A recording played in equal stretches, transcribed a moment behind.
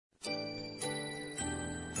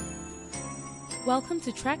Welcome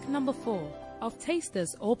to track number 4 of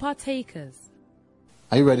Tasters or Partakers.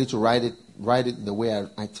 Are you ready to write it? Write it the way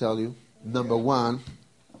I tell you. Number 1,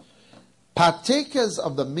 partakers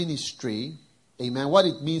of the ministry. Amen. What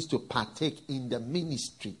it means to partake in the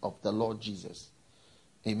ministry of the Lord Jesus.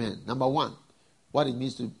 Amen. Number 1, what it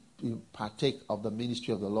means to partake of the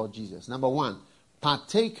ministry of the Lord Jesus. Number 1,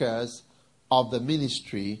 partakers of the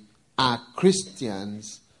ministry are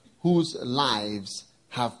Christians whose lives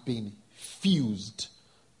have been fused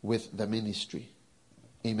with the ministry.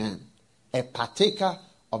 Amen. A partaker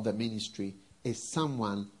of the ministry is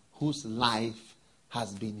someone whose life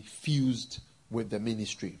has been fused with the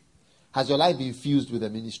ministry. Has your life been fused with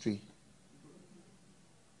the ministry?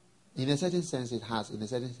 In a certain sense it has. In a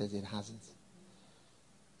certain sense it hasn't.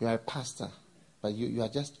 You are a pastor, but you are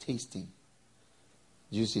just tasting.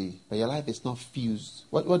 You see, but your life is not fused.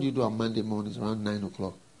 What do you do on Monday mornings around 9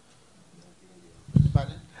 o'clock?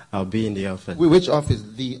 Pardon? I'll be in the office. Which office?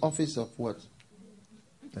 The office of what?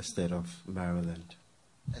 The state of Maryland.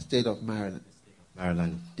 The state of Maryland.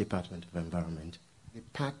 Maryland Department of Environment.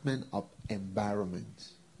 Department of Environment.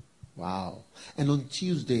 Wow. And on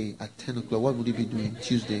Tuesday at 10 o'clock, what would you be doing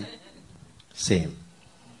Tuesday? Same.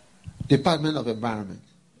 Department of Environment.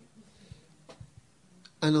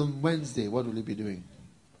 And on Wednesday, what will you be doing?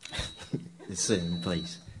 The same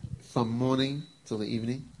place. From morning till the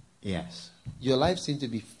evening? Yes. Your life seems to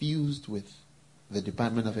be fused with the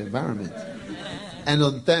Department of Environment. And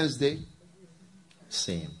on Thursday?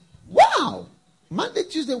 Same. Wow! Monday,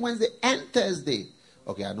 Tuesday, Wednesday, and Thursday.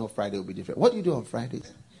 Okay, I know Friday will be different. What do you do on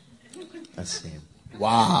Fridays? The same.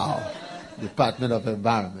 Wow! Department of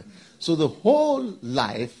Environment. So the whole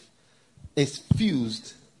life is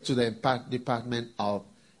fused to the Department of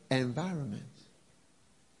Environment.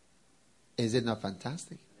 Is it not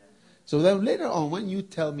fantastic? So then later on, when you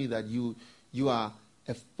tell me that you are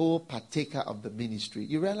a full partaker of the ministry,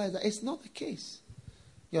 you realize that it's not the case.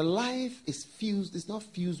 Your life is fused, it's not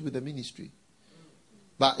fused with the ministry.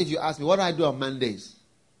 But if you ask me, what do I do on Mondays?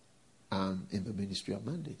 I'm in the ministry on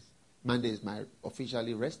Mondays. Monday is my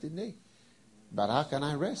officially resting day. But how can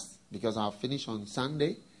I rest? Because I'll finish on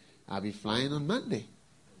Sunday, I'll be flying on Monday.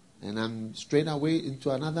 And I'm straight away into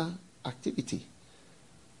another activity.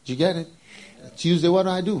 Do you get it? Tuesday, what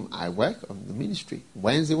do? I work on the ministry.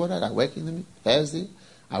 Wednesday, what do? I work in the Thursday,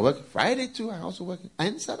 I work. Friday too, I also work.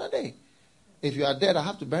 And Saturday. If you are dead, I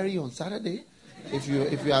have to bury you on Saturday. If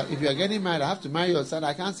you are getting married, I have to marry you on Saturday.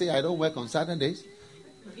 I can't say I don't work on Saturdays.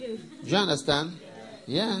 Do you understand?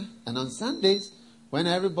 Yeah. And on Sundays, when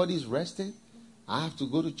everybody's resting, I have to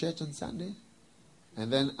go to church on Sunday.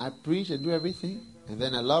 And then I preach and do everything. And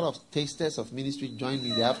then a lot of tasters of ministry join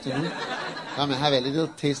me in the afternoon. Come and have a little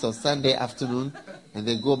taste on Sunday afternoon. And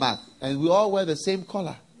then go back. And we all wear the same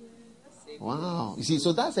color. Wow. You see,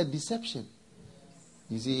 so that's a deception.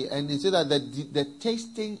 You see, and you see that the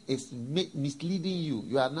tasting is misleading you.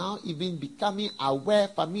 You are now even becoming aware,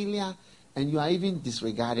 familiar, and you are even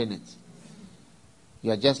disregarding it.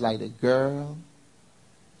 You are just like the girl.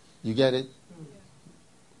 You get it?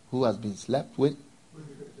 Who has been slept with.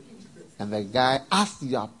 And the guy, as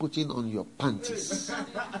you are putting on your panties,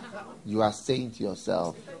 you are saying to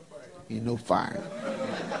yourself, you know, fine.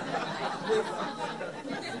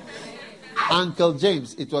 Uncle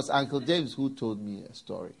James, it was Uncle James who told me a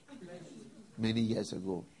story many years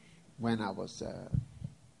ago when I was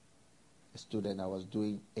a student. I was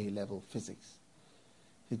doing A-level physics.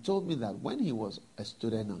 He told me that when he was a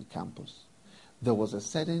student on campus, there was a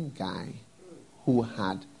certain guy who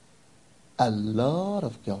had a lot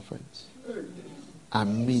of girlfriends. I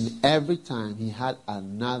mean, every time he had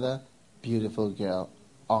another beautiful girl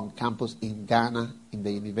on campus in Ghana, in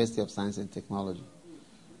the University of Science and Technology.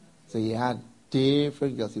 So he had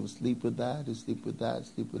different girls. He would sleep with that, he'd sleep with that,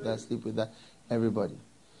 sleep with that, sleep with that, everybody.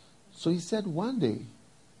 So he said one day,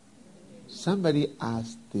 somebody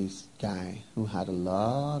asked this guy who had a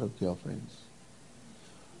lot of girlfriends,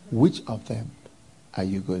 which of them are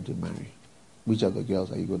you going to marry? Which of the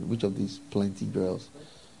girls are you going to, which of these plenty girls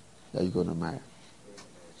are you going to marry?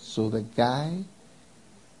 So the guy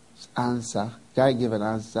gave an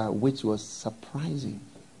answer which was surprising.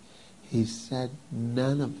 He said,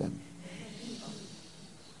 none of them.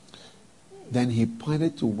 Then he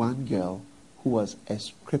pointed to one girl who was a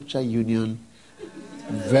Scripture Union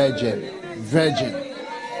virgin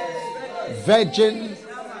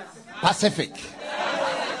Pacific.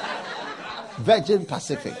 Virgin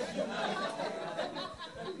Pacific.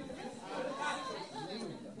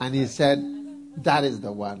 And he said, that is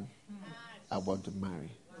the one I want to marry.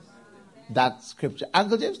 That scripture.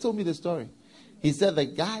 Uncle James told me the story. He said, the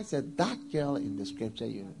guy said, that girl in the Scripture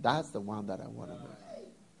Union, that's the one that I want to marry.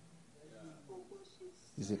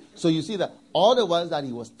 You see? So you see that all the ones that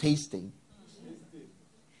he was tasting,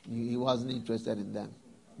 he wasn't interested in them.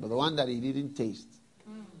 But the one that he didn't taste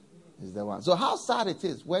is the one. So how sad it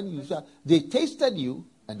is when they tasted you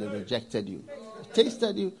and they rejected you.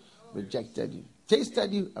 Tasted you, rejected you.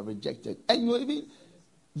 Tasted you and rejected. And you even,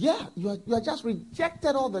 you are just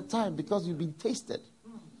rejected all the time because you've been tasted.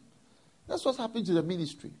 That's what's happened to the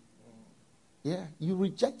ministry. Yeah, you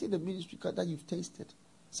rejected the ministry because that you've tasted.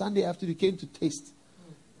 Sunday after you came to taste.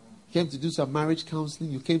 You came to do some marriage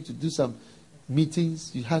counseling. You came to do some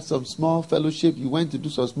meetings. You had some small fellowship. You went to do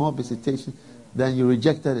some small visitation. Then you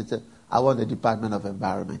rejected it. Said, I want the Department of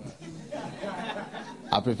Environment.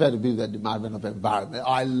 I prefer to be with the Department of Environment.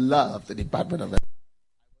 I love the Department of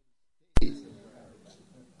Environment.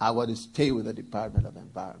 I want to stay with the Department of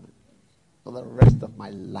Environment for the rest of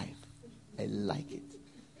my life. I like it.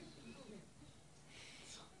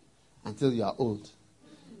 Until you are old.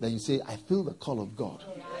 Then you say, I feel the call of God.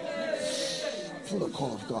 I feel the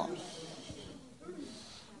call of God.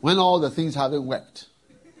 When all the things haven't worked,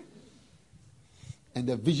 and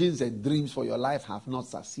the visions and dreams for your life have not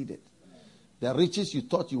succeeded, the riches you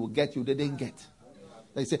thought you would get, you didn't get.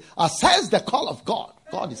 They say, I sense the call of God.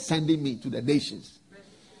 God is sending me to the nations.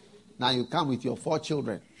 Now you come with your 4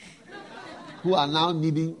 children who are now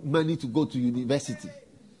needing money to go to university.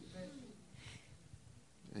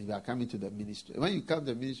 And you are coming to the ministry. When you come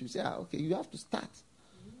to the ministry, you say, okay, you have to start.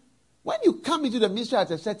 When you come into the ministry at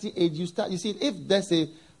a certain age, you start. You see, if let's say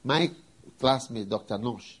my classmate, Dr.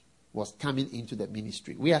 Nosh, was coming into the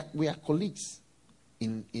ministry, we are colleagues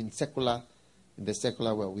in the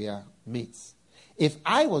secular world. We are mates. If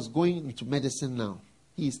I was going into medicine now,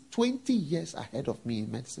 he is 20 years ahead of me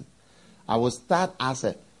in medicine. I will start as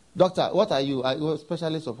a doctor. What are you? Are you a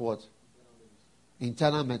specialist of what?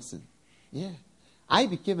 Internal medicine. Yeah. I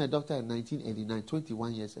became a doctor in 1989,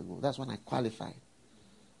 21 years ago. That's when I qualified.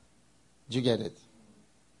 Do you get it?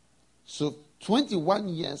 So 21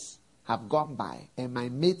 years have gone by, and my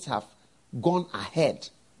mates have gone ahead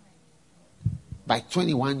by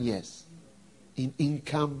 21 years in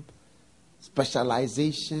income,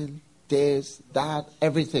 specialization, this, that,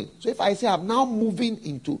 everything. So if I say I'm now moving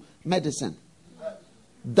into medicine,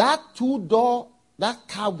 that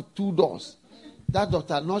car with 2 doors, that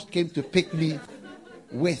Dr. Nosh came to pick me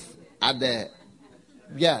with at the,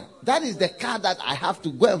 that is the car that I have to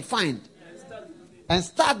go and find and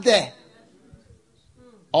start there.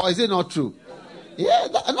 Or is it not true? Yeah,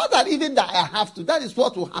 not that even that I have to. That is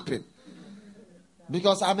what will happen.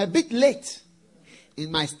 Because I'm a bit late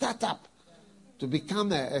in my startup to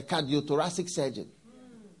become a cardiothoracic surgeon.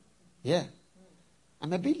 Yeah.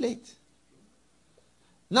 I'm a bit late.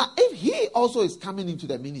 Now, if he also is coming into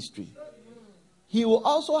the ministry, he will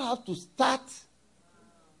also have to start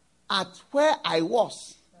at where I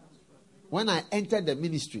was when I entered the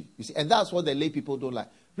ministry. You see, and that's what the lay people don't like.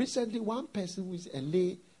 Recently, one person who is a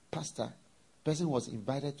lay pastor, person was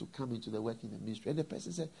invited to come into the work in the ministry, and the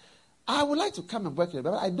person said, I would like to come and work here,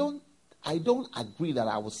 but I don't agree that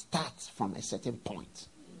I will start from a certain point.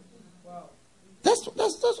 Wow. That's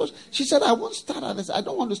what she said. I won't start at this. I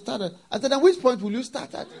don't want to start at. I said, at which point will you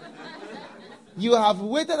start at? You have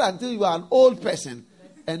waited until you are an old person,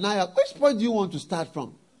 and now at which point do you want to start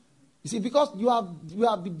from? You see, because you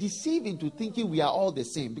have been deceived into thinking we are all the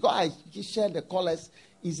same. Because I share the colors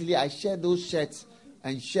easily, I share those shirts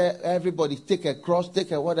and share everybody, take a cross, take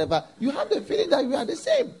a whatever. You have the feeling that we are the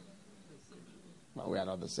same. But we are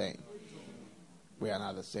not the same. We are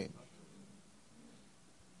not the same.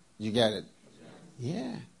 You get it?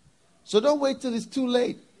 Yeah. So don't wait till it's too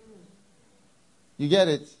late. You get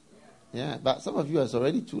it? Yeah. But some of you, it's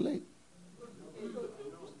already too late.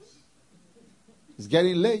 It's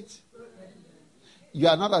getting late. You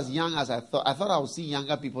are not as young as I thought. I thought I would see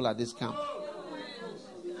younger people at this camp.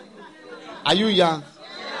 Are you young?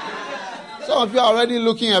 Some of you are already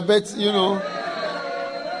looking a bit, you know.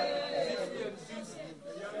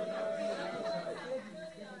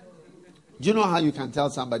 Do you know how you can tell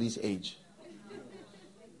somebody's age?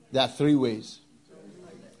 There are 3 ways.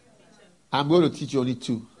 I'm going to teach you only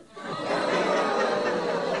 2.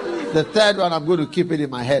 The third one, I'm going to keep it in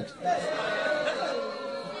my head.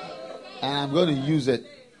 And I'm going to use it.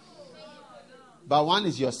 But one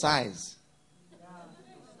is your size.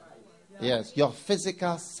 Yes, your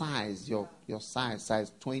physical size. Your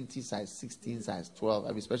size 20, size 16, size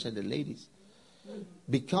 12, especially the ladies.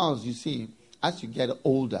 Because, you see, as you get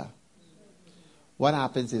older, what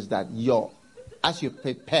happens is that as you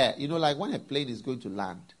prepare, like when a plane is going to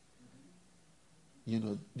land,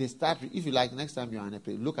 they start, if you like, next time you're on a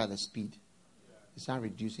plane, look at the speed. They start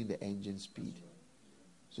reducing the engine speed.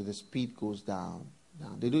 So the speed goes down.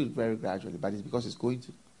 down. They do it very gradually, but it's because it's going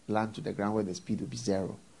to land to the ground where the speed will be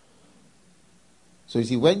zero. So you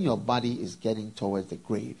see, when your body is getting towards the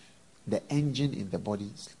grave, the engine in the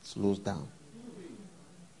body slows down.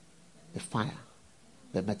 The fire,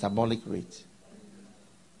 the metabolic rate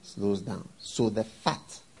slows down. So the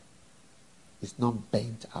fat is not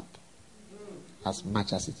burnt up as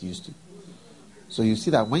much as it used to. So you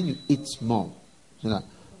see that when you eat small, you know,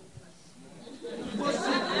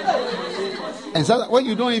 and so when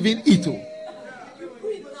you don't even eat,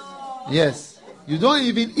 yes, you don't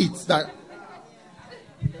even eat that.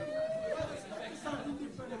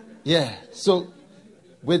 Yeah, so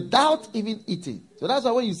without even eating. So that's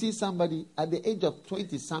why when you see somebody at the age of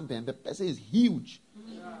 20 something, the person is huge.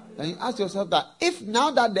 Then you ask yourself that if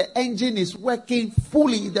now that the engine is working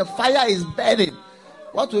fully, the fire is burning,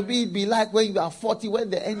 what will it be like when you are 40, when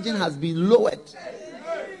the engine has been lowered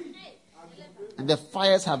and the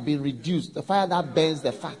fires have been reduced, the fire that burns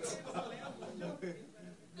the fat?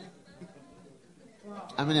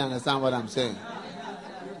 I mean, you understand what I'm saying?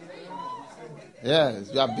 Yes,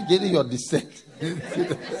 you are beginning your descent.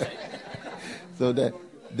 So the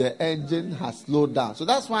engine has slowed down. So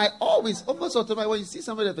that's why almost automatically, when you see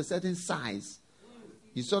somebody of a certain size,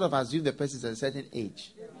 you sort of assume the person is at a certain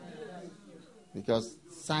age. Because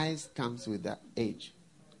size comes with the age.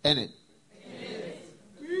 Ain't it?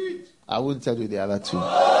 I wouldn't tell you the other two.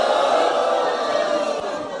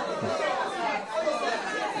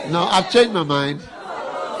 No, I've changed my mind.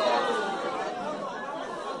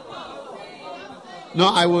 No,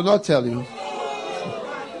 I will not tell you.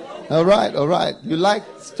 All right. You like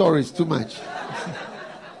stories too much.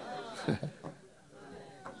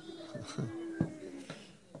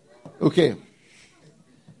 Okay.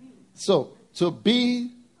 So, to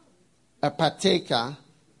be a partaker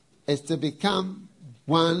is to become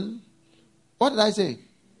one. What did I say?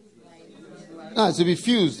 No, to be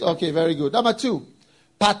fused. Okay, very good. Number 2.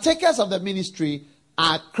 Partakers of the ministry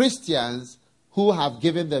are Christians who have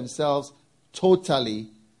given themselves totally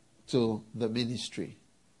to the ministry.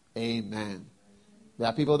 Amen. There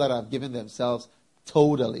are people that have given themselves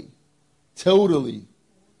totally. Totally.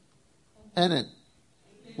 And it.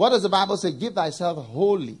 What does the Bible say? Give thyself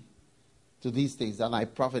wholly to these things, that thy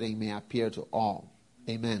profiting may appear to all.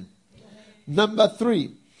 Amen. Number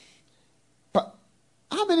 3.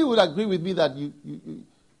 How many would agree with me that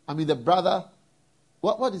the brother,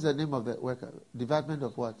 what is the name of the worker? Department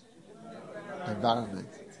of what? Environment.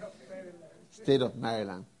 State of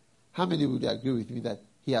Maryland. How many would agree with me that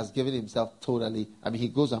he has given himself totally? He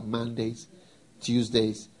goes on Mondays,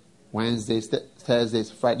 Tuesdays, Wednesdays,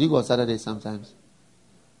 Thursdays, Fridays. Do you go on Saturdays sometimes?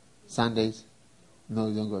 Sundays? No,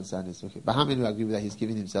 you don't go on Sundays. Okay. But how many would agree with that he's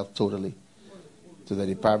giving himself totally to the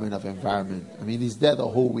Department of Environment? He's there the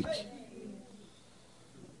whole week.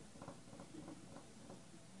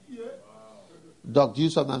 Doc, do you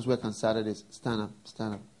sometimes work on Saturdays? Stand up.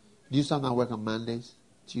 Do you sometimes work on Mondays,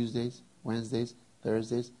 Tuesdays, Wednesdays,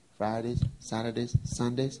 Thursdays, Fridays, Saturdays,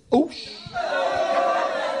 Sundays? Oh!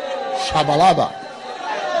 Shabalaba.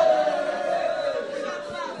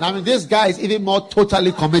 This guy is even more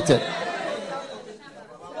totally committed.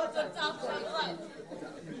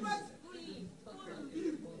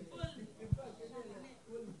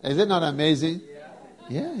 Is it not amazing?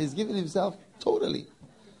 Yeah, he's giving himself totally.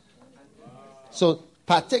 So,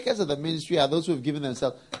 partakers of the ministry are those who have given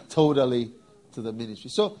themselves totally to the ministry.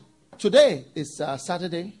 So, today is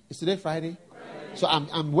Saturday. Is today Friday? So,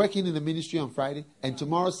 I'm working in the ministry on Friday. And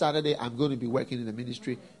tomorrow, Saturday, I'm going to be working in the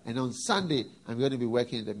ministry. And on Sunday, I'm going to be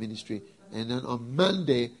working in the ministry. And then on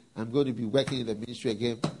Monday, I'm going to be working in the ministry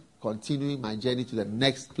again, continuing my journey to the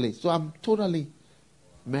next place. So, I'm totally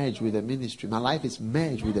merged with the ministry. My life is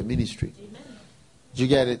merged with the ministry. Do you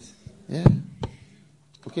get it? Yeah.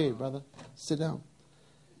 Okay, brother. Sit down.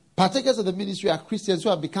 Partakers of the ministry are Christians who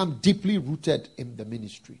have become deeply rooted in the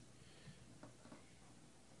ministry.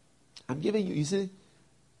 I'm giving you, see,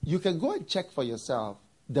 you can go and check for yourself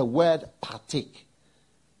the word partake.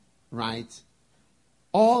 Right?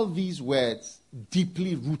 All these words,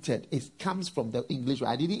 deeply rooted, it comes from the English word.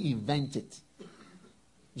 I didn't invent it. Do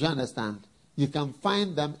you understand? You can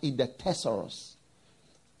find them in the thesaurus.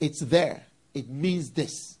 It's there. It means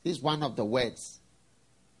this. This is one of the words.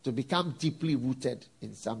 To become deeply rooted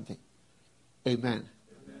in something. Amen.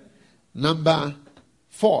 Number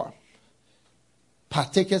 4.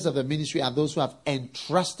 Partakers of the ministry are those who have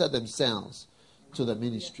entrusted themselves to the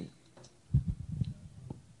ministry.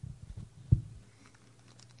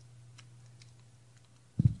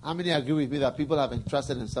 How many agree with me that people have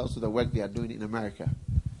entrusted themselves to the work they are doing in America?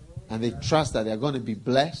 And they trust that they are going to be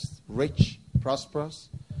blessed, rich, prosperous.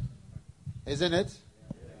 Isn't it?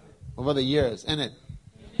 Over the years, isn't it?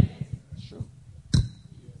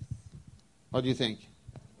 What do you think?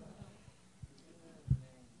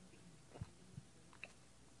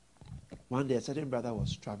 One day, a certain brother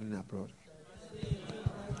was traveling abroad.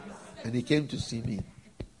 And he came to see me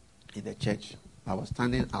in the church. I was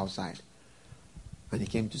standing outside. And he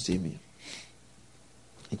came to see me.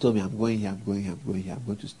 He told me, I'm going here, I'm going here, I'm going here. I'm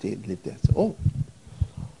going to stay and live there. I said, oh.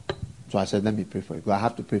 So I said, let me pray for you. But I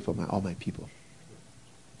have to pray for all my people.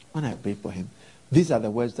 When I prayed for him, these are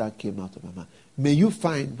the words that came out of my mouth. May you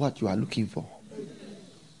find what you are looking for.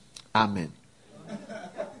 Amen.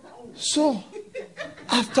 So,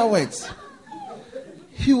 afterwards,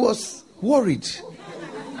 he was worried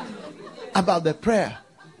about the prayer.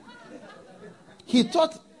 He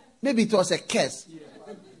thought maybe it was a curse.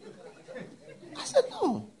 I said,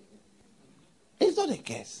 no. It's not a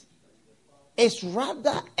curse. It's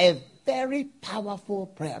rather a very powerful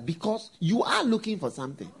prayer because you are looking for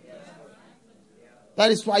something. That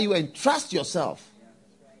is why you entrust yourself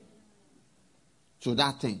to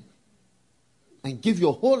that thing and give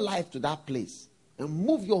your whole life to that place and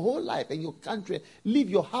move your whole life and your country, leave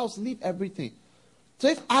your house, leave everything. So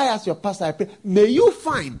if I, as your pastor, I pray, may you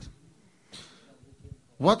find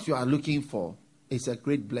what you are looking for. Is a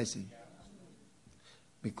great blessing.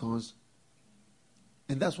 Because,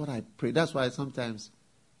 and that's what I pray. That's why sometimes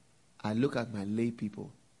I look at my lay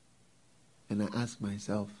people and I ask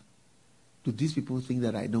myself, do these people think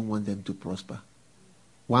that I don't want them to prosper?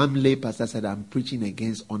 One lay pastor said, I'm preaching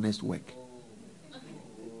against honest work.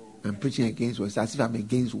 I'm preaching against work. It's as if I'm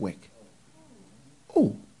against work.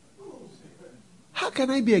 Oh, how can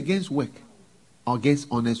I be against work or against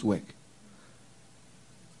honest work?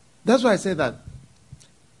 That's why I say that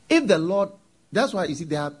if the Lord, that's why you see,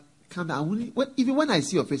 they are kind of, even when I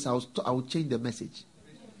see your face, I will change the message.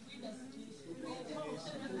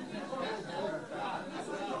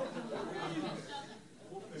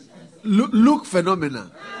 Look phenomenal.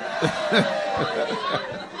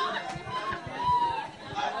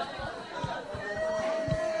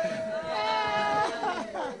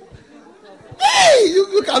 Hey,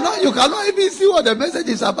 you cannot even see what the message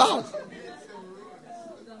is about.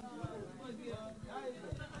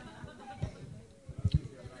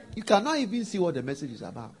 You cannot even see what the message is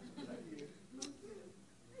about.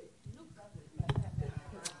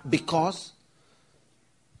 Because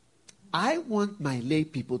I want my lay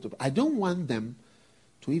people to, I don't want them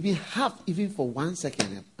to even have, even for 1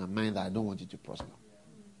 second, a mind that I don't want you to prosper.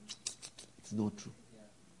 It's not true.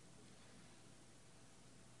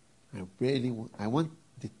 I want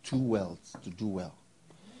the two worlds to do well.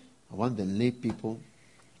 I want the lay people,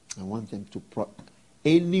 I want them to,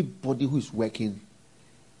 anybody who is working,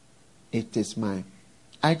 it is mine.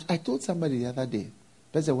 I told somebody the other day,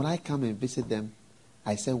 they said, when I come and visit them,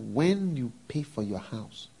 I said, when you pay for your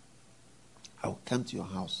house, I will come to your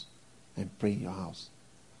house and pray in your house.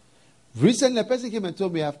 Recently, a person came and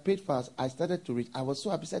told me, I've paid for us. I started to read. I was so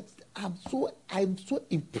happy. I said, I'm so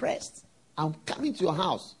impressed. I'm coming to your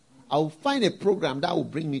house. I will find a program that will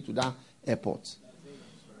bring me to that airport.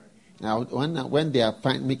 Now, when they are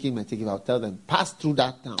making my ticket, I'll tell them, pass through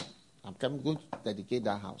that town. I'm going to dedicate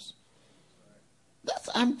that house.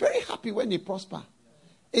 I'm very happy when they prosper.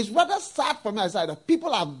 It's rather sad for me. I said that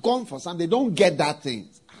people have gone for something, they don't get that thing.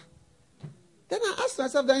 Then I ask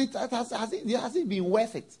myself, then has it been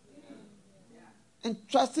worth it? And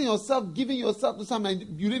trusting yourself, giving yourself to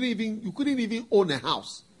something, you couldn't even own a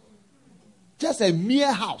house. Just a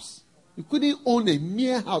mere house. You couldn't own a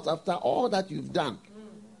mere house after all that you've done.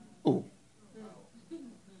 Oh.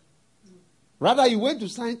 Rather, you went to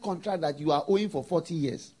sign a contract that you are owing for 40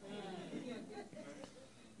 years.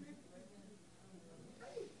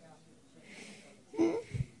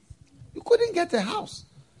 You couldn't get a house.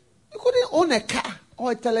 You couldn't own a car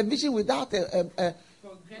or a television without a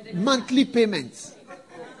monthly payment.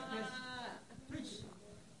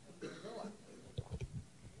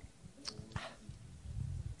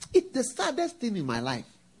 It's the saddest thing in my life.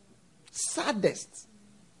 Saddest.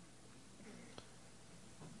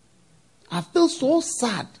 I feel so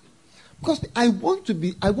sad because I want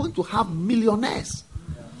to have millionaires.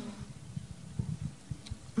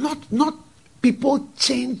 Not people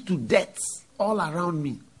chained to debts all around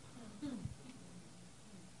me.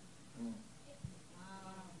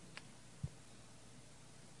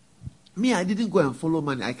 Me, I didn't go and follow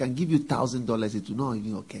money. I can give you $1,000. It will not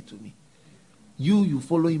even occur to me. You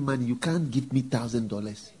following money, you can't give me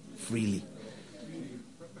 $1,000 freely.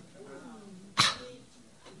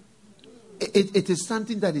 It is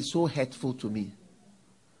something that is so hurtful to me.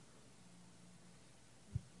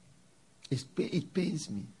 It pains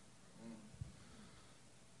me.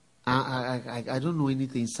 I don't know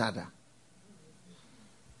anything sadder.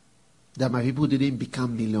 That my people didn't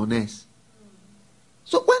become millionaires.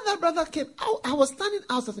 brother came. I was standing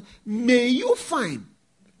outside. May you find.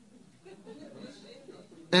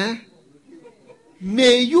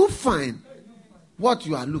 May you find what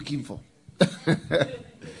you are looking for.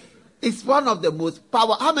 It's one of the most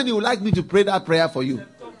powerful. How many would like me to pray that prayer for you?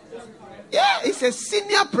 Yeah, it's a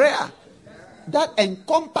senior prayer that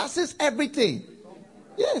encompasses everything.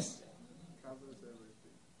 Yes.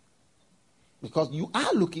 Because you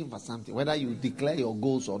are looking for something, whether you declare your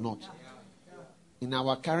goals or not. In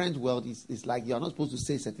our current world, it's like you're not supposed to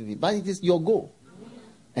say certain things, but it is your goal.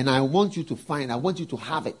 And I want you to find, I want you to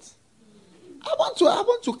have it. I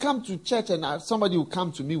want to come to church and somebody will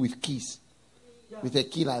come to me with keys. With a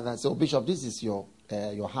key like that. So, Bishop, this is your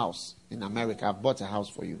house in America. I've bought a house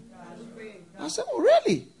for you. I said, oh,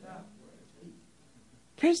 really?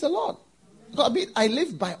 Praise the Lord. I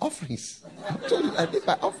live by offerings. I told you, I live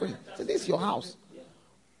by offerings. So this is your house.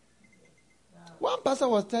 One pastor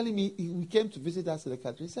was telling me, he came to visit us in the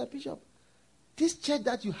country. He said, Bishop, this church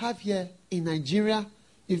that you have here in Nigeria,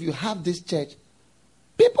 if you have this church,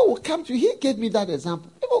 people will come to you. He gave me that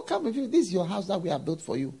example. People will come with you. This is your house that we have built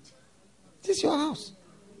for you. This is your house.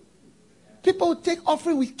 People will take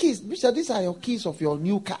offering with keys. Bishop, these are your keys of your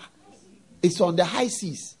new car. It's on the high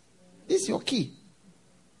seas. This is your key.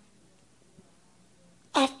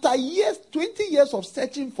 After years, 20 years of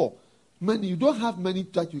searching for money, you don't have money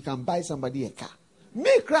that you can buy somebody a car. Me,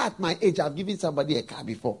 at my age, I've given somebody a car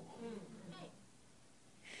before.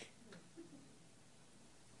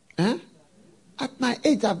 At my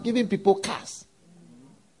age, I've given people cars.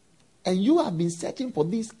 And you have been searching for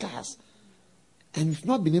these cars. And you've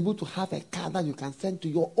not been able to have a car that you can send to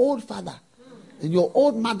your old father and your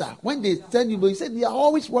old mother. When they send you, they say, they are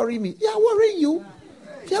always worrying me. They are worrying you.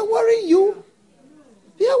 They are worrying you.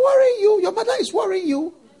 They are worrying you. Your mother is worrying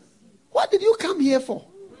you. What did you come here for?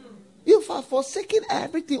 You have forsaken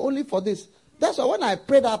everything only for this. That's why when I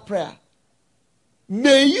pray that prayer,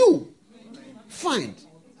 may you find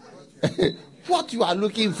what you are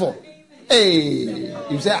looking for. Hey,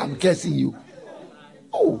 you say, I'm cursing you.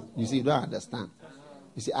 Oh, you see, you don't understand.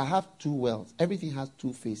 You see, I have two worlds. Everything has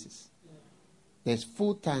two faces. There's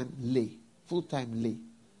full-time lay. Full-time lay.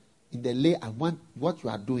 In the lay, I want what you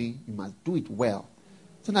are doing, you must do it well.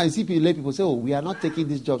 So now you see lay people say, oh, we are not taking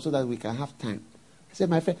this job so that we can have time. I say,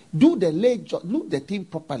 my friend, do the lay job, do the thing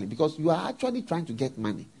properly, because you are actually trying to get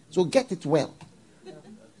money. So get it well.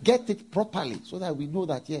 Get it properly so that we know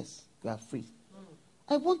that, yes, you are free.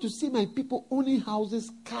 I want to see my people owning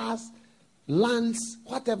houses, cars, lands,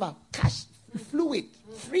 whatever, cash, fluid,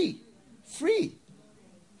 free.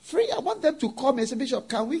 I want them to come and say, Bishop,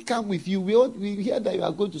 can we come with you? We hear that you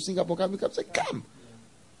are going to Singapore. Can we come? Say, come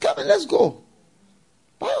and let's go.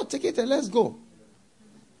 Buy your ticket and let's go.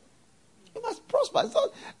 You must prosper.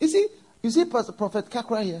 So, you see Prophet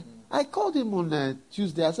Kakra here. I called him on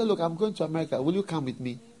Tuesday. I said, look, I'm going to America. Will you come with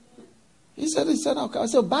me? He said, I'll come. I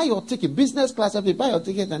said, buy your ticket, business class, buy your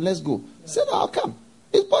ticket and let's go. He said, I'll come.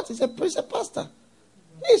 He's a pastor.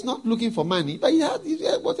 He's not looking for money, but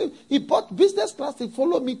he bought business class to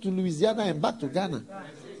follow me to Louisiana and back to Ghana.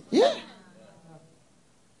 Yeah.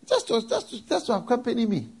 Just to accompany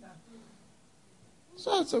me.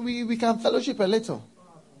 So we can fellowship a little.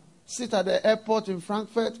 Sit at the airport in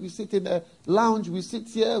Frankfurt. We sit in the lounge. We sit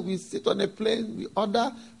here. We sit on a plane. We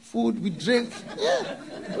order food. We drink. Yeah.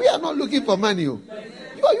 We are not looking for money. You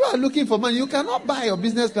are looking for money. You cannot buy your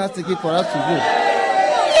business class ticket for us to go.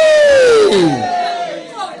 Hey!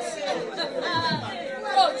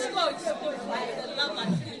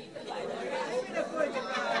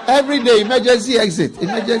 Every day, emergency exit.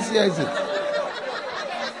 Emergency exit.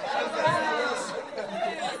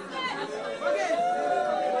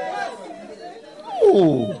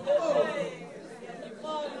 Oh.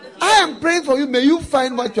 I am praying for you. May you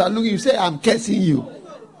find what you are looking. You say, I'm cursing you.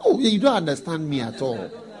 Oh, you don't understand me at all.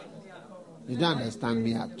 You don't understand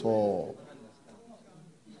me at all.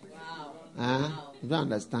 You don't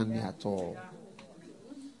understand me at all.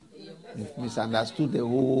 You've misunderstood the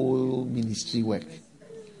whole ministry work.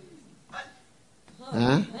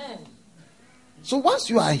 So once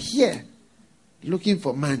you are here looking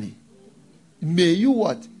for money, may you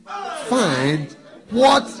what? Find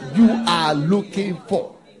what you are looking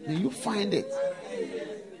for. May you find it.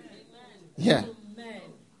 Yeah.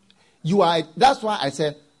 You are. That's why I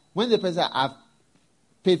said, when the person I've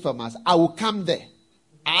paid for mass, I will come there.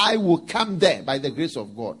 I will come there by the grace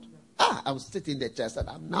of God. I was sitting in the church and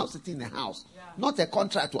I'm now sitting in a house. Not a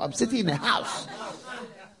contractor. I'm sitting in a house.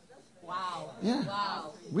 Wow. Yeah.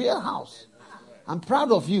 Wow. Real house. I'm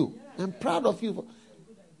proud of you. I'm proud of you.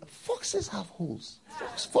 Foxes have holes.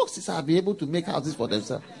 Foxes are be able to make houses for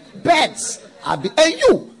themselves. Birds are and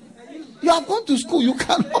you. You have gone to school. You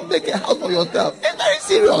cannot make a house for yourself. It's very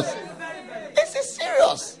serious. It's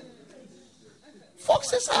serious.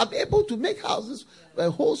 Foxes are able to make houses,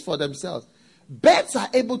 holes for themselves. Birds are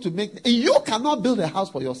able to make. And you cannot build a house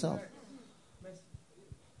for yourself.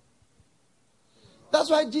 That's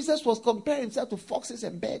why Jesus was comparing himself to foxes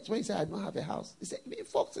and birds when he said, I don't have a house. He said, me,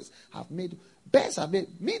 foxes have made, birds have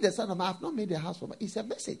made, me, the Son of Man, have not made a house for me. It's a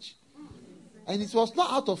message. And it was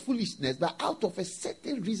not out of foolishness, but out of a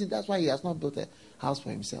certain reason. That's why he has not built a house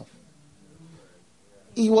for himself.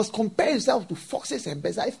 He was comparing himself to foxes and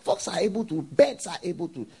birds. If foxes are able to, birds are able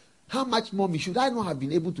to. How much more me should I not have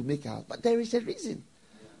been able to make a house? But there is a reason.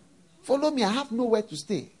 Follow me, I have nowhere to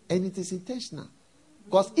stay. And it is intentional.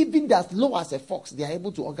 Because even as low as a fox, they are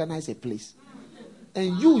able to organize a place.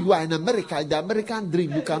 And you are in America, in the American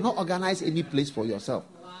dream, you cannot organize any place for yourself.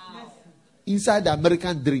 Inside the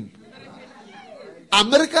American dream.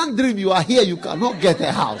 American dream, you are here, you cannot get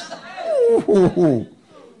a house. Oh,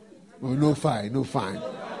 no fine, no fine.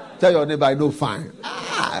 Tell your neighbor, no fine.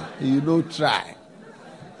 You no try.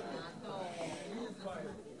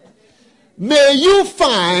 May you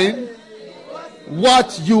find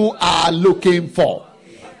what you are looking for.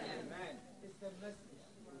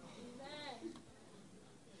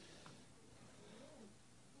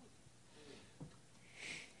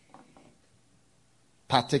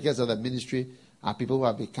 Partakers of the ministry are people who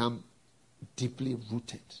have become deeply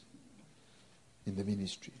rooted in the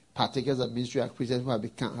ministry. Partakers of ministry are Christians who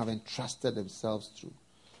have entrusted themselves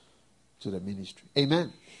to the ministry.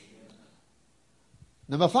 Amen.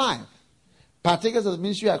 Number 5. Partakers of the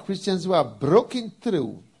ministry are Christians who are broken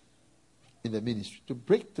through in the ministry. To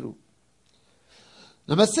break through.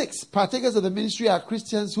 Number 6. Partakers of the ministry are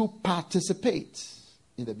Christians who participate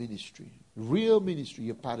in the ministry. Real ministry,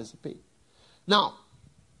 you participate. Now,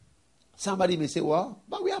 somebody may say, well,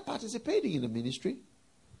 but we are participating in the ministry.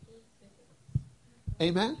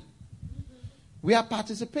 Amen. We are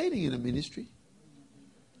participating in the ministry.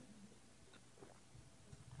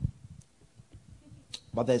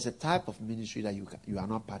 But there's a type of ministry that you are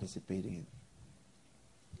not participating in.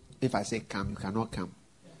 If I say come, you cannot come.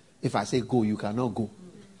 If I say go, you cannot go.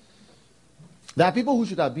 There are people who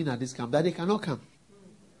should have been at this camp that they cannot come.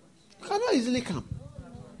 You cannot easily come.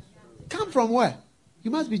 Come from where?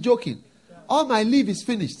 You must be joking. All my leave is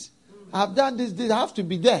finished. I have done this, I have to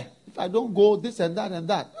be there. If I don't go, this and that and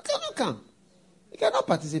that. You cannot come. You cannot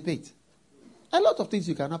participate. A lot of things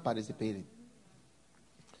you cannot participate in.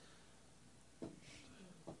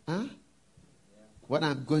 Huh? When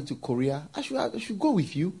I'm going to Korea, I should go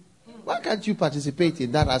with you. Why can't you participate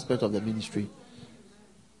in that aspect of the ministry?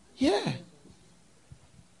 Yeah.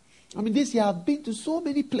 I mean, this year I've been to so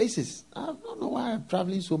many places. I don't know why I'm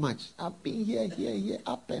traveling so much. I've been here,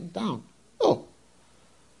 up and down. Oh.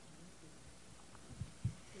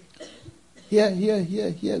 Here,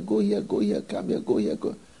 go here, come here, go here,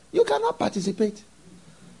 go. You cannot participate.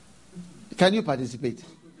 Can you participate?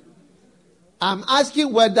 I'm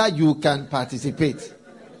asking whether you can participate.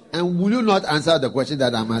 And will you not answer the question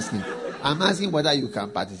that I'm asking? I'm asking whether you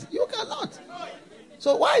can participate. You cannot.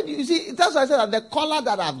 So why do you see? That's why I said that the collar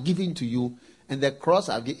that I've given to you and the cross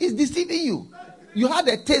I've given is deceiving you. You had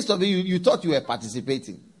a taste of it. You thought you were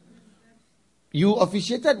participating. You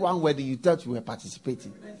officiated one wedding. You thought you were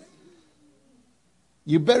participating.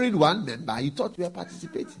 You buried one member. You thought you were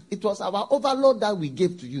participating. It was our overload that we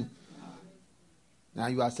gave to you. Now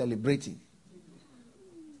you are celebrating.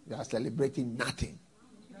 You are celebrating nothing.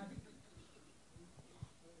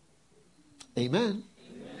 Amen.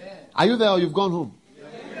 Are you there or you've gone home?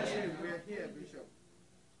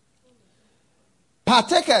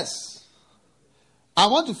 Partakers. I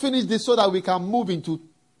want to finish this so that we can move into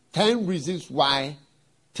 10 reasons why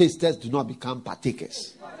tasters do not become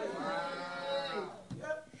partakers.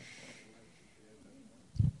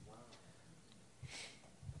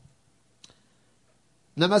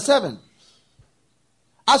 Number 7.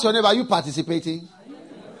 Ask your neighbor, are you participating?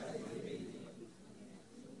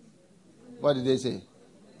 What did they say?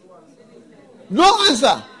 No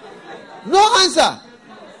answer. No answer.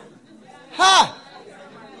 Ha!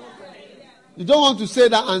 You don't want to say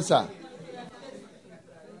that answer.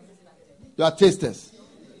 You are tasters.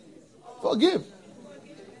 Forgive.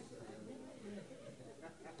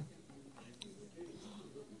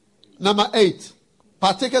 Number 8.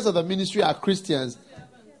 Partakers of the ministry are Christians.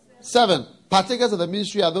 7. Partakers of the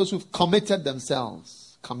ministry are those who've committed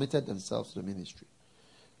themselves to the ministry.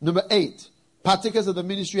 Number 8. Partakers of the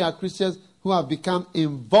ministry are Christians who have become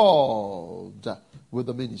involved with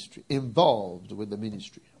the ministry. Involved with the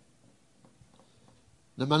ministry.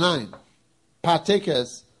 Number 9.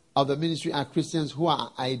 Partakers of the ministry are Christians who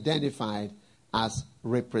are identified as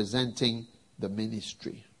representing the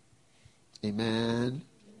ministry. Amen.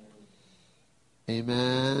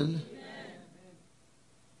 Amen.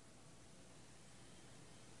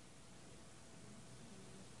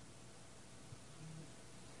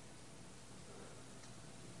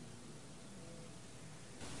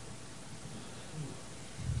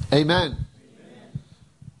 Amen.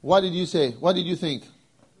 What did you say? What did you think?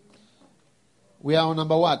 We are on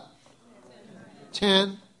number what?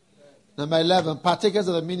 10. Number 11. Partakers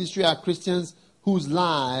of the ministry are Christians whose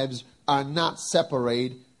lives are not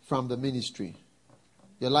separate from the ministry.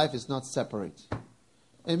 Your life is not separate.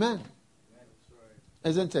 Amen.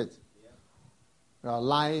 Isn't it? Your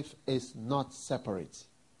life is not separate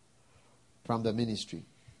from the ministry.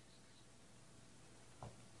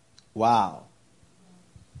 Wow.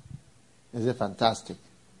 Is it fantastic?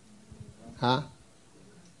 Huh?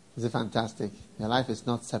 Is it fantastic? Your life is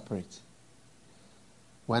not separate.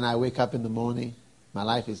 When I wake up in the morning, my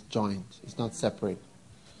life is joined. It's not separate.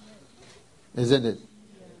 Isn't it?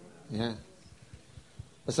 Yeah.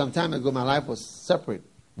 But some time ago, my life was separate.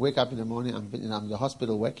 Wake up in the morning, I'm in the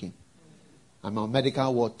hospital working. I'm on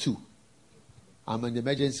medical ward 2. I'm in the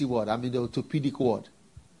emergency ward. I'm in the orthopedic ward.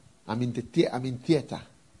 I'm in theater.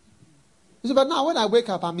 But now when I wake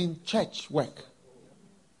up, I'm in church work.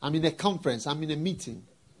 I'm in a conference. I'm in a meeting.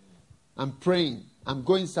 I'm praying. I'm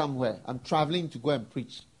going somewhere. I'm traveling to go and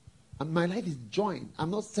preach. And my life is joined. I'm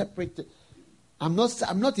not separated. I'm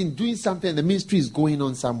not in doing something. The ministry is going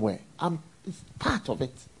on somewhere. It's part of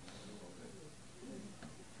it.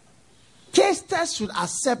 Tasters should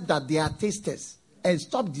accept that they are tasters and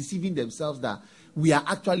stop deceiving themselves that we are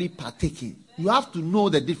actually partaking. You have to know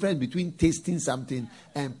the difference between tasting something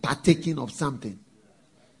and partaking of something.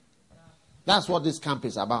 That's what this camp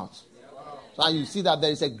is about. So you see that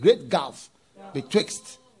there is a great gulf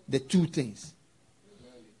betwixt the two things.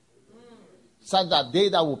 Such that they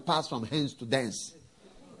that will pass from hence to thence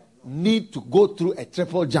need to go through a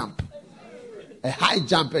triple jump, a high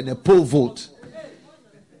jump and a pole vault.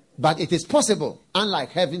 But it is possible. Unlike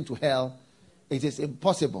heaven to hell, it is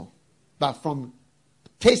impossible. But from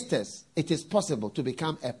tasters, it is possible to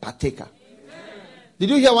become a partaker. Did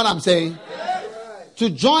you hear what I'm saying? To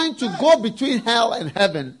join, to go between hell and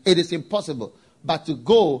heaven, it is impossible. But to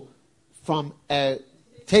go from a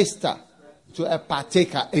taster to a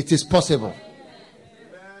partaker, it is possible.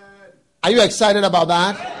 Are you excited about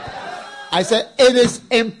that? I said it is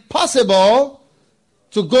impossible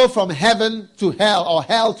to go from heaven to hell or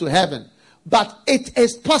hell to heaven. But it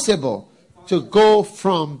is possible to go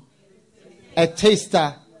from a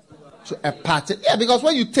taster to a partaker. Yeah, because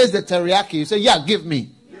when you taste the teriyaki, you say, yeah, give me.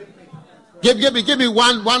 Give me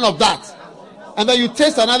one of that. And then you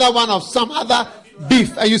taste another one of some other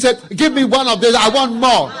beef. And you said, give me one of this. I want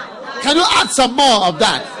more. Can you add some more of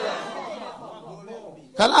that?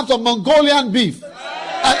 Can I have some Mongolian beef?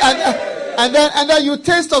 And then you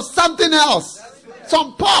taste of something else.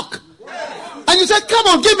 Some pork. And you said, come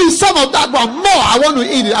on, give me some of that one more. I want to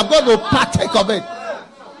eat it. I'm going to partake of it.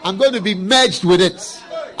 I'm going to be merged with it.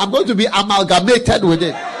 I'm going to be amalgamated with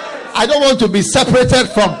it. I don't want to be separated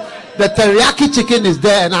from the teriyaki chicken is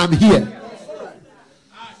there and I'm here.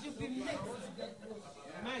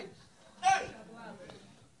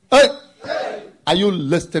 Hey, are you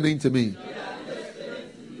listening to me?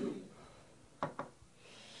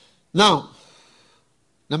 Now,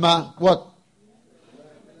 number what?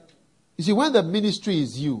 You see, when the ministry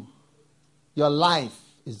is you, your life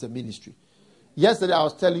is the ministry. Yesterday I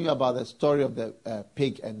was telling you about the story of the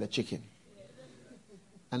pig and the chicken.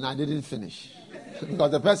 And I didn't finish.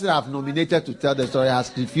 Because the person I've nominated to tell the story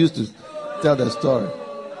has refused to tell the story.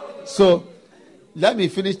 So, let me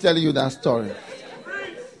finish telling you that story.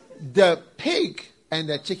 The pig and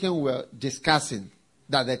the chicken were discussing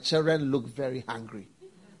that the children look very hungry.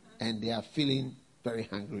 And they are feeling very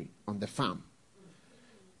hungry on the farm.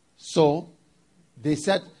 So, they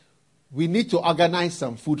said, we need to organize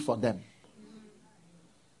some food for them.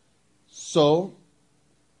 So,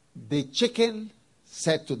 the chicken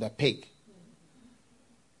said to the pig,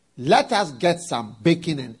 let us get some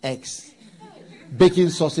bacon and eggs.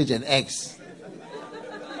 Bacon, sausage and eggs.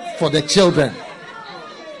 For the children.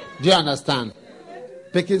 Do you understand?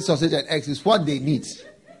 Bacon, sausage and eggs is what they need.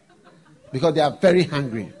 Because they are very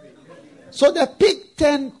hungry. So the pig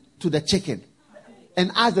turned to the chicken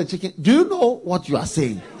and asked the chicken, do you know what you are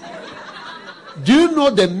saying? Do you know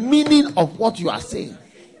the meaning of what you are saying?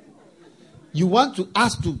 You want to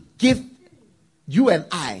us to give, you and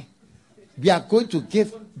I, we are going to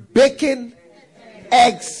give bacon,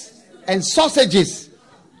 eggs, and sausages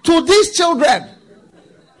to these children.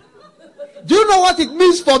 Do you know what it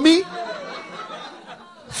means for me?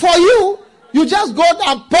 For you, You just go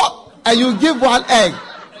down, pop, and you give one egg.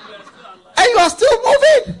 And you are still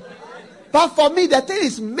moving. But for me, the thing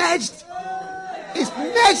is merged. It's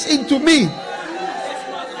merged into me.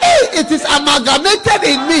 It is amalgamated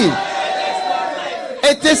in me.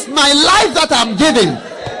 It is my life that I'm giving.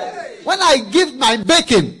 When I give my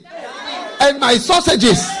bacon and my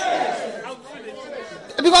sausages,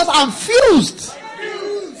 because I'm fused.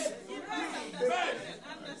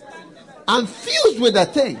 I'm fused with the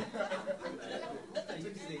thing.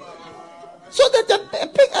 So that the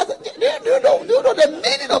pig, do you know the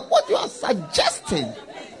meaning of what you are suggesting?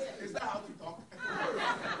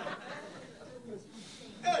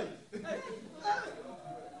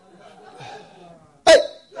 Hey.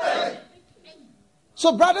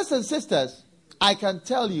 So, brothers and sisters, I can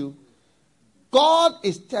tell you, God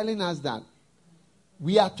is telling us that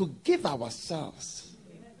we are to give ourselves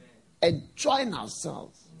and join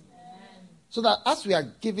ourselves. So that as we are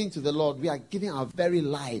giving to the Lord, we are giving our very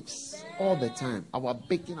lives all the time. Our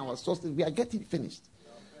baking, our sausage, we are getting finished.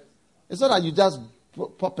 It's not that you just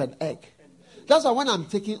pop an egg. That's why when I'm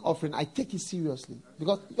taking offering, I take it seriously.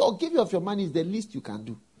 Because your giving of your money is the least you can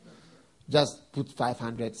do. Just put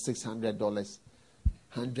 $500, $600,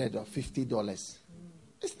 $100 or $50.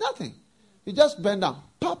 It's nothing. You just bend down,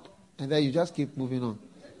 pop, and then you just keep moving on.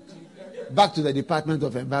 Back to the Department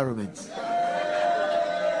of Environment.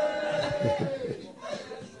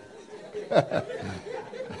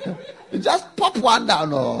 You just pop one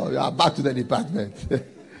down, or you are back to the department.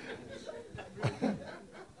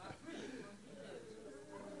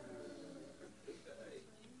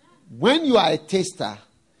 When you are a taster,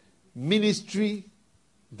 ministry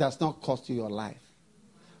does not cost you your life.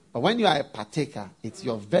 But when you are a partaker, it's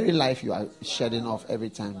your very life you are shedding off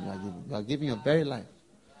every time you are giving. You are giving your very life.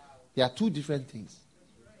 They are two different things.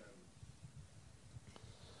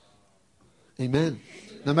 Amen.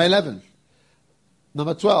 Number 11.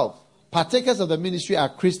 Number 12. Partakers of the ministry are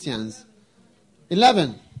Christians.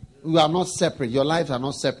 11. We are not separate. Your lives are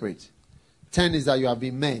not separate. 10 is that you have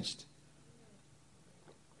been merged.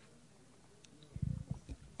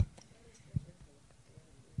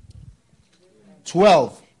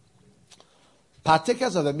 12.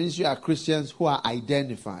 Partakers of the ministry are Christians who are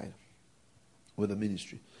identified with the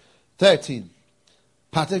ministry. 13.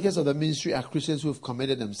 Partakers of the ministry are Christians who have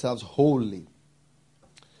committed themselves wholly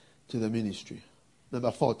to the ministry.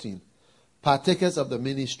 Number 14. Partakers of the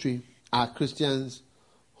ministry are Christians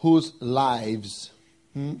whose lives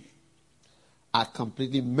are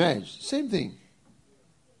completely merged. Same thing.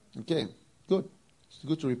 Okay, good. It's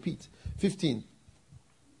good to repeat. 15.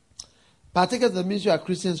 Partakers of the ministry are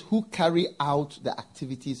Christians who carry out the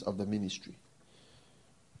activities of the ministry.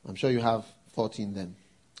 I'm sure you have 14 then.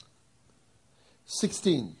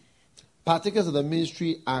 16. Partakers of the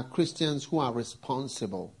ministry are Christians who are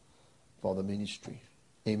responsible for the ministry.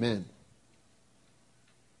 Amen.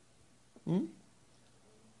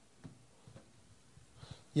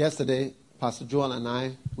 Yesterday, Pastor Joel and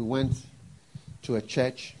I, we went to a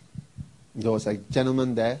church. There was a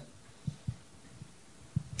gentleman there.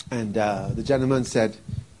 And the gentleman said,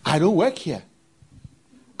 I don't work here.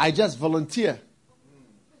 I just volunteer.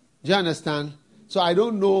 Do you understand? So I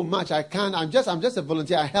don't know much. I'm just a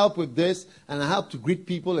volunteer. I help with this and I help to greet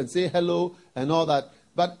people and say hello and all that.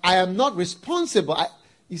 But I am not responsible.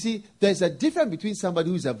 You see, there's a difference between somebody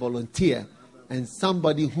who is a volunteer and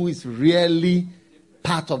somebody who is really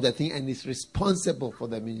part of the thing and is responsible for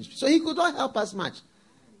the ministry. So he could not help us much.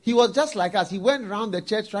 He was just like us. He went around the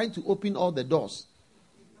church trying to open all the doors.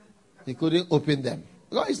 He couldn't open them.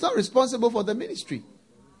 Because he's not responsible for the ministry.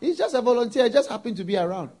 He's just a volunteer. He just happened to be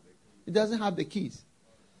around. He doesn't have the keys.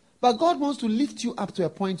 But God wants to lift you up to a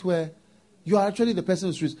point where you are actually the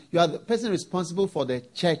person you are the person responsible for the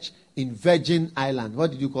church in Virgin Island. What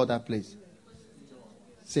did you call that place?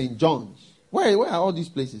 St. John's. Where are all these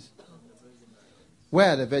places?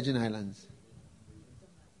 Where are the Virgin Islands?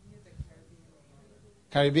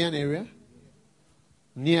 Caribbean area?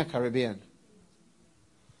 Near Caribbean.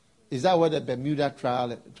 Is that where the Bermuda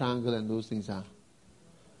Triangle and those things are?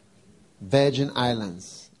 Virgin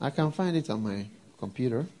Islands. I can find it on my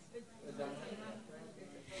computer.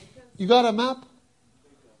 You got a map?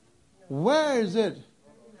 Where is it?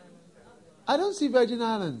 I don't see Virgin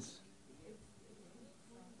Islands.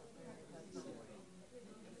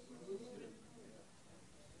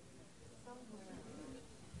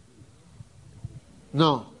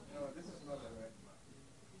 No.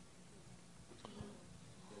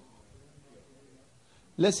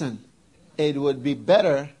 Listen, it would be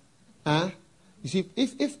better, you see,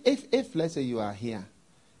 if let's say you are here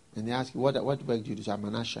and they ask you, what work do you do? So I'm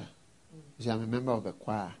an usher. You say, I'm a member of a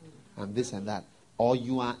choir. I'm this and that. or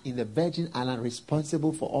you are in the Virgin Island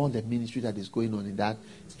responsible for all the ministry that is going on in that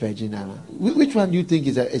Virgin Island. Which one do you think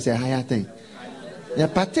is a higher thing? You're a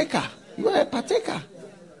partaker. You are a partaker.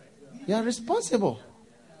 You are responsible.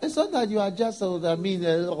 It's not that you are just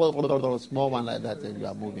a small one like that and you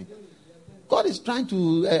are moving. God is trying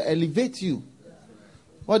to elevate you.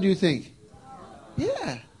 What do you think?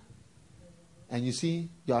 Yeah. And you see,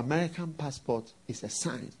 your American passport is a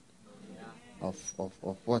sign of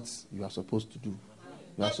what you are supposed to do.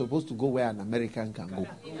 You are supposed to go where an American can go.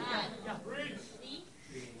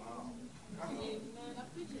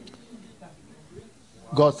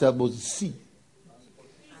 God said, Moses, see,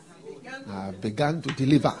 I have begun to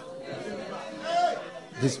deliver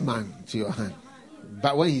this man to your hand.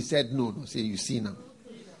 But when he said no, say, you see now.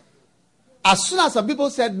 As soon as some people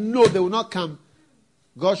said no, they will not come,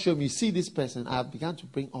 God showed me, see this person, I have begun to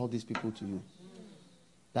bring all these people to you.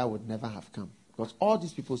 That would never have come. Because all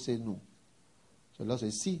these people say no. So the Lord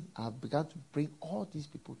says, see, I have begun to bring all these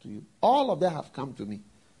people to you. All of them have come to me.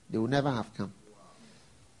 They will never have come.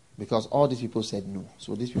 Because all these people said no.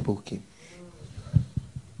 So these people came.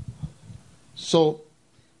 So,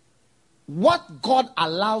 what God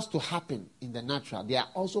allows to happen in the natural, they are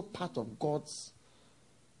also part of God's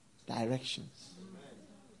directions.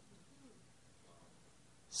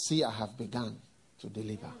 See, I have begun to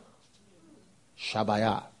deliver.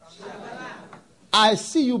 Shabaya. I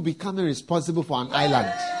see you becoming responsible for an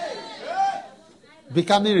island.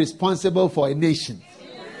 Becoming responsible for a nation.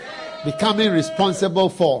 Becoming responsible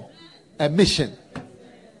for a mission.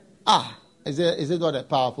 Is it not a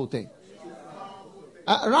powerful thing?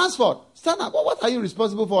 Ransford, stand up. What are you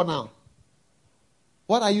responsible for now?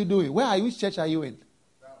 What are you doing? Which church are you in?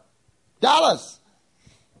 Dallas.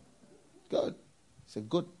 Good. It's a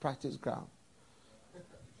good practice ground.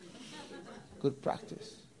 Good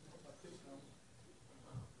practice.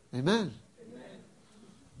 Amen.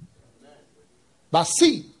 But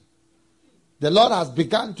see, the Lord has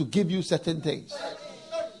begun to give you certain things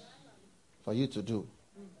for you to do.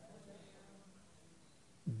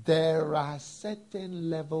 There are certain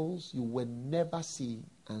levels you will never see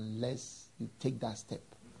unless you take that step.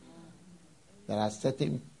 There are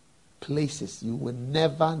certain places you will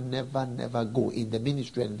never go in the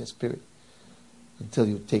ministry and in the spirit until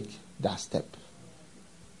you take that step.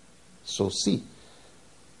 So see,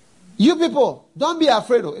 you people, don't be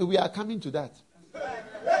afraid. We are coming to that.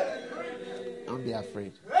 Don't be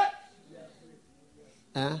afraid.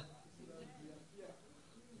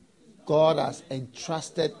 God has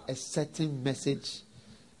entrusted a certain message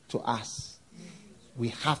to us. We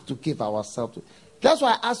have to give ourselves to. That's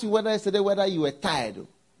why I asked you whether you were tired.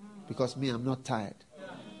 Because me, I'm not tired.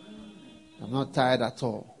 I'm not tired at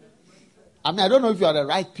all. I mean, I don't know if you are the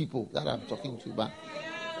right people that I'm talking to, but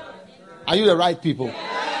are you the right people?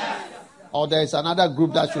 Or there is another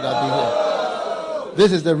group that should have been here?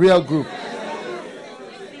 This is the real group.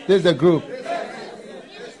 This is the group.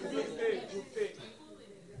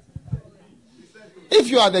 If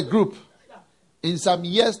you are the group, in some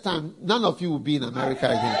years' time, none of you will be in America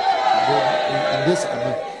again. In this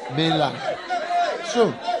mainland.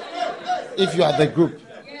 True. If you are the group.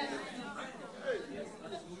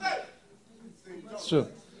 True.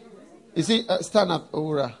 You see, stand up,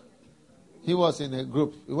 Ura. He was in a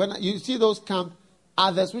group. When you see those camp,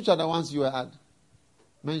 others, which are the ones you had?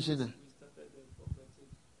 Mention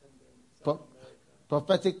it.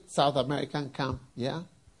 Prophetic South American camp, yeah?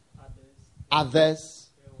 Others,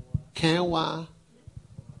 Kenwa,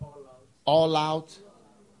 All Out.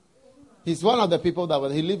 He's one of the people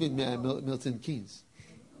he lived in Milton Keynes.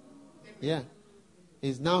 Yeah.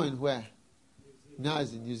 He's now in where? Now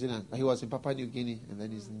he's in New Zealand. He was in Papua New Guinea and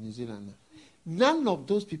then he's in New Zealand. None of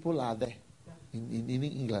those people are there in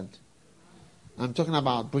England. I'm talking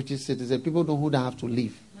about British citizens, people who don't have to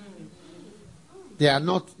leave. They are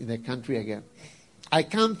not in the country again. I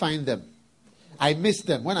can't find them. I miss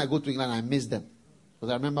them. When I go to England, I miss them.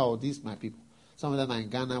 Because I remember, these my people. Some of them are in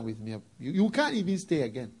Ghana with me. You can't even stay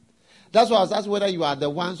again. That's why I was asked whether you are the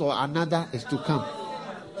ones or another is to come.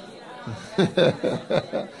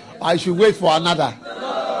 I should wait for another.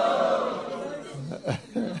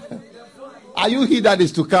 Are you he that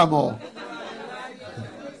is to come or?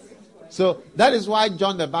 So that is why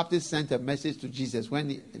John the Baptist sent a message to Jesus.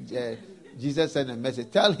 When Jesus sent a message,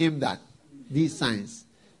 tell him that these signs,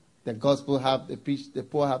 the gospel have the preach, the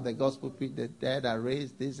poor have the gospel preached, the dead are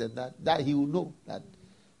raised, this and that he will know that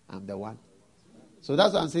I'm the one. So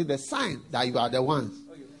that's what I'm saying, the sign that you are the ones.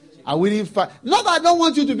 I will fight. Not that I don't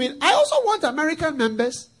want you to be. I also want American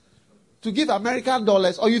members to give American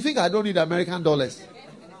dollars. Or you think I don't need American dollars?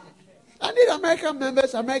 I need American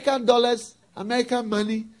members, American dollars, American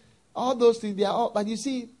money. All those things, they are all. But you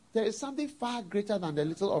see, there is something far greater than the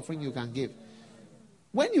little offering you can give.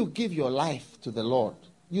 When you give your life to the Lord,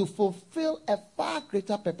 you fulfill a far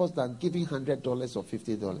greater purpose than giving $100 or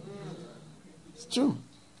 $50. It's true.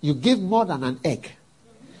 You give more than an egg.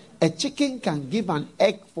 A chicken can give an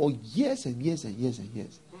egg for years and years and years and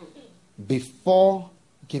years before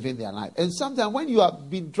giving their life. And sometimes when you have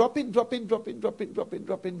been dropping,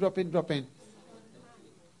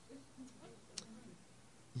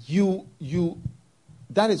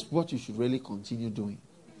 that is what you should really continue doing.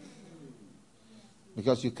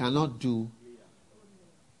 Because you cannot do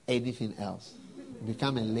anything else.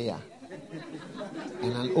 Become a layer.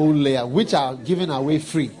 And an old layer, which are given away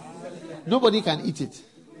free. Nobody can eat it.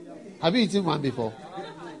 Have you eaten one before?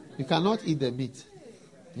 You cannot eat the meat.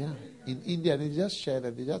 Yeah. In India, they just share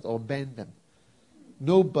them, or burn them.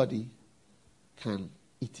 Nobody can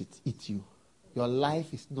eat you. Your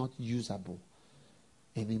life is not usable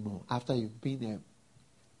anymore. After you've been a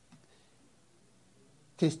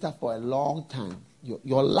taster for a long time,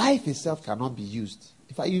 your life itself cannot be used.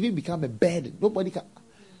 If you even become a burden, nobody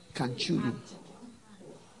can chew you.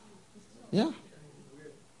 Yeah.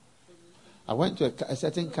 I went to a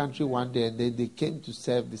certain country one day, and they came to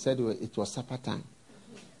serve. They said it was supper time.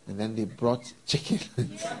 And then they brought chicken.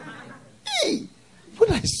 Hey!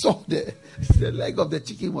 When I saw the leg of the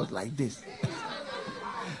chicken was like this.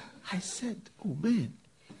 I said, oh man,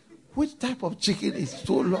 which type of chicken is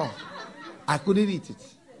so long? I couldn't eat it.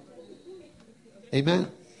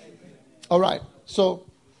 Amen. All right. So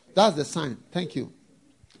that's the sign. Thank you.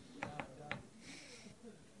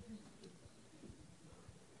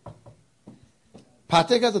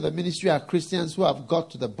 Partakers of the ministry are Christians who have got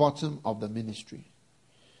to the bottom of the ministry.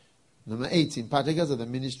 Number 18, partakers of the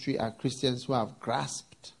ministry are Christians who have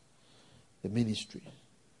grasped the ministry.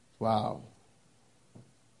 Wow.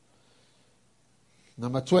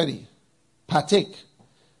 Number 20, partakers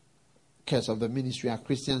of the ministry are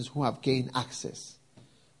Christians who have gained access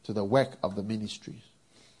to the work of the ministry.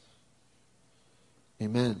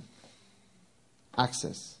 Amen.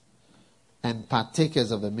 Access. And partakers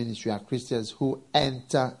of the ministry are Christians who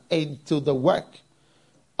enter into the work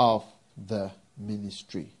of the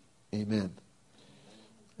ministry. Amen.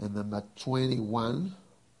 And number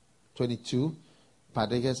 22,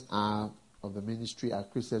 partakers of the ministry are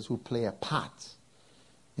Christians who play a part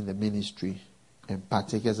in the ministry. And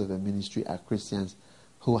partakers of the ministry are Christians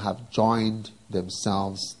who have joined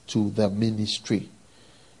themselves to the ministry.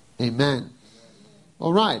 Amen.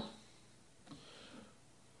 All right.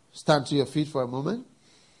 Stand to your feet for a moment.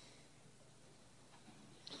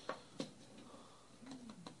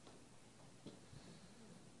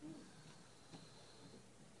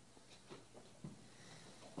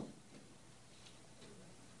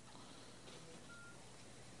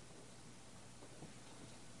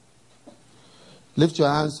 Lift your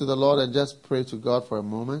hands to the Lord and just pray to God for a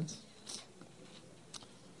moment.